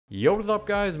Yo, what's up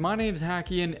guys, my name's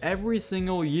Hakiii, and every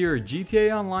single year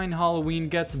GTA Online Halloween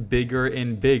gets bigger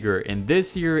and bigger, and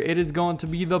this year it is going to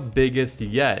be the biggest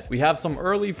yet. We have some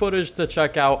early footage to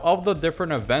check out of the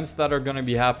different events that are going to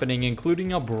be happening,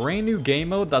 including a brand new game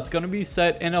mode that's going to be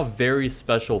set in a very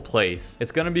special place.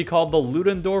 It's going to be called the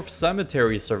Ludendorff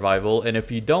Cemetery Survival, and if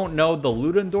you don't know, the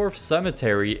Ludendorff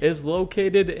Cemetery is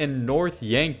located in North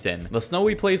Yankton, the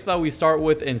snowy place that we start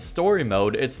with in story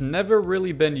mode. It's never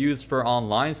really been used for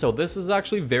online, so this is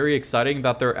actually very exciting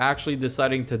that they're actually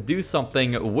deciding to do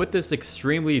something with this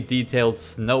extremely detailed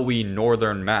snowy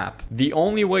northern map. The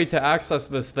only way to access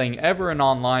this thing ever in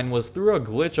online was through a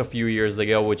glitch a few years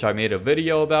ago, which I made a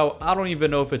video about. I don't even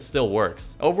know if it still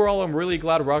works. Overall, I'm really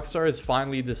glad Rockstar is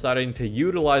finally deciding to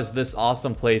utilize this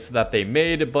awesome place that they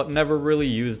made, but never really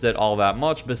used it all that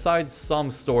much besides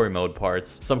some story mode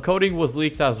parts. Some coding was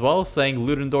leaked as well, saying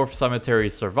Ludendorff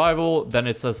Cemetery Survival, then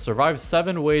it says survive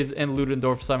 7 ways in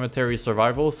Ludendorff Cemetery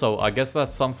Survival, so I guess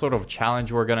that's some sort of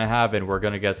challenge we're gonna have, and we're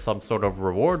gonna get some sort of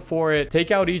reward for it. Take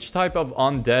out each type of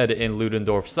undead in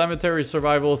Ludendorff Cemetery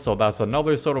Survival, so that's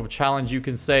another sort of challenge you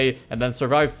can say, and then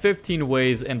survive 15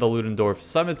 ways in the Ludendorff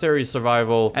Cemetery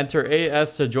Survival. Enter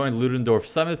AS to join Ludendorff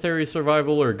Cemetery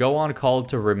Survival, or go on call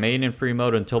to remain in free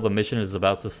mode until the mission is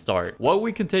about to start. What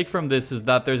we can take from this is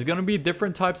that there's gonna be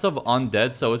different types of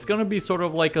undead, so it's gonna be sort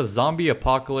of like a zombie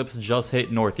apocalypse just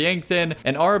hit North Yankton,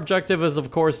 and our objective is of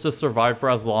course to survive for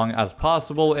as long as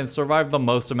possible and survive the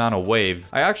most amount of waves.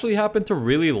 I actually happen to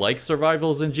really like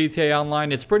survivals in GTA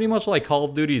Online. It's pretty much like Call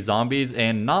of Duty Zombies,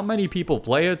 and not many people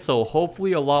play it, so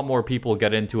hopefully a lot more people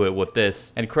get into it with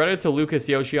this. And credit to Lucas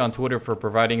Yoshi on Twitter for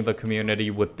providing the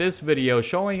community with this video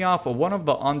showing off one of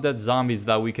the undead zombies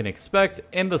that we can expect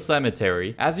in the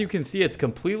cemetery. As you can see, it's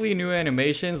completely new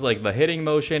animations, like the hitting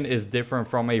motion is different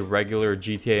from a regular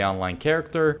GTA Online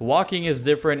character, walking is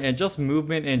different, and just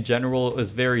movement in general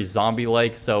is very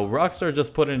zombie-like, so Rockstar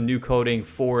just put in new coding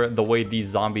for the way these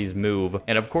zombies move.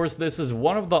 And of course, this is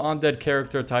one of the undead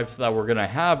character types that we're gonna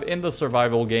have in the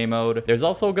survival game mode. There's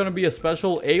also gonna be a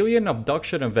special alien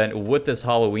abduction event with this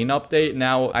Halloween update.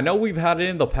 Now, I know we've had it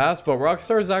in the past, but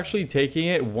Rockstar is actually taking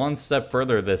it one step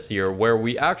further this year, where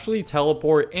we actually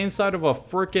teleport inside of a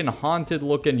freaking haunted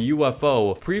looking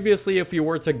UFO. Previously, if you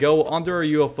were to go under a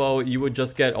UFO, you would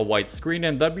just get a white screen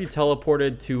and that'd be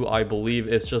teleported to, I believe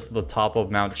it's just the top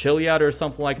of Mount Chiliad or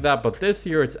something like that, but this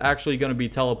year it's actually going to be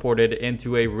teleported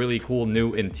into a really cool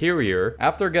new interior.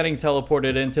 After getting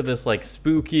teleported into this like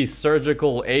spooky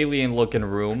surgical alien looking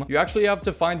room, you actually have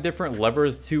to find different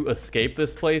levers to escape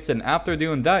this place, and after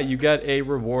doing that you get a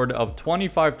reward of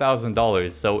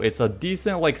 $25,000. so it's a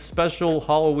decent like special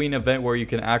Halloween event where you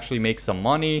can actually make some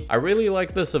money. I really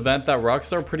like this event that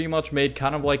Rockstar pretty much made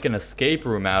kind of like an escape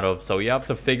room out of, so you have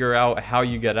to figure out how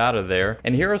you get out of there.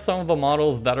 And here are some of the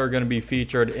models that are going to be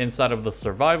featured inside of the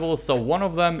survival. So one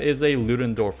of them is a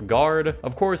Ludendorff guard,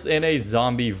 of course in a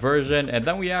zombie version, and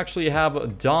then we actually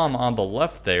have Dom on the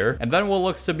left there, and then what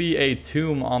looks to be a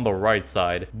tomb on the right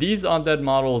side. These undead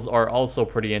models are also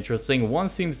pretty interesting. One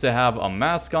seems to have a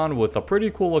mask on with a pretty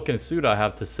cool looking suit, I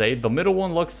have to say. The middle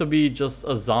one looks to be just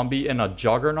a zombie in a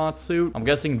juggernaut suit. I'm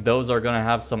guessing those are going to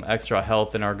have some extra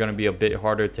health and are going to be a bit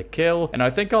harder to kill. And I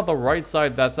think on the right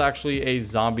side that's actually a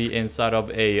zombie inside of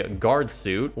a guard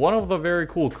suit. One of the very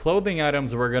cool clothing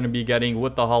items we're going to be getting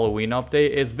with the Halloween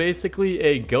update is basically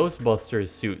a Ghostbusters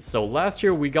suit. So last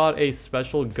year we got a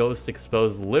special Ghost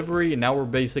Exposed livery, and now we're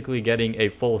basically getting a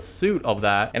full suit of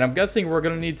that, and I'm guessing we're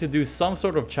going to need to do some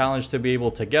sort of challenge to be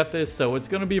able to get this, so it's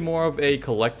going to be more of a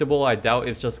collectible. I doubt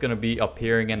it's just going to be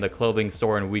appearing in the clothing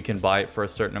store and we can buy it for a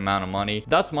certain amount of money.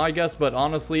 That's my guess, but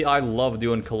honestly I love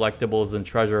doing collectibles and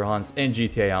treasure hunts in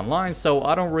GTA Online, so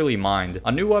I don't really mind.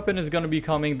 A new weapon is going to be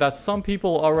coming that some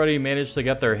people already managed to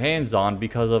get their hands on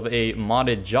because of a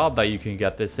modded job that you can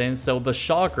get this in. So the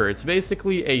Shocker, it's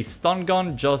basically a stun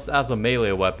gun just as a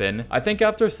melee weapon. I think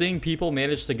after seeing people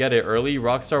manage to get it early,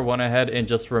 Rockstar went ahead and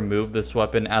just removed this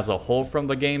weapon as a whole from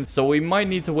the game, so we might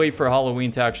need to wait for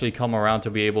Halloween to actually come around to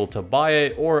be able to buy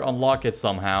it or unlock it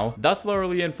somehow. That's the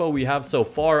early info we have so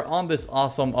far on this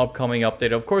awesome upcoming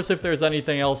update. Of course, if there's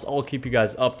anything else, I'll keep you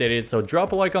guys updated, so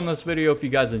drop a like on this video if you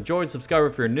guys enjoyed,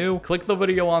 subscribe if you're new, click the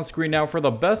video on screen now for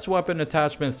the best weapon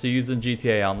attachments to use in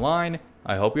GTA Online.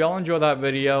 I hope you all enjoy that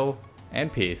video,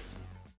 and peace.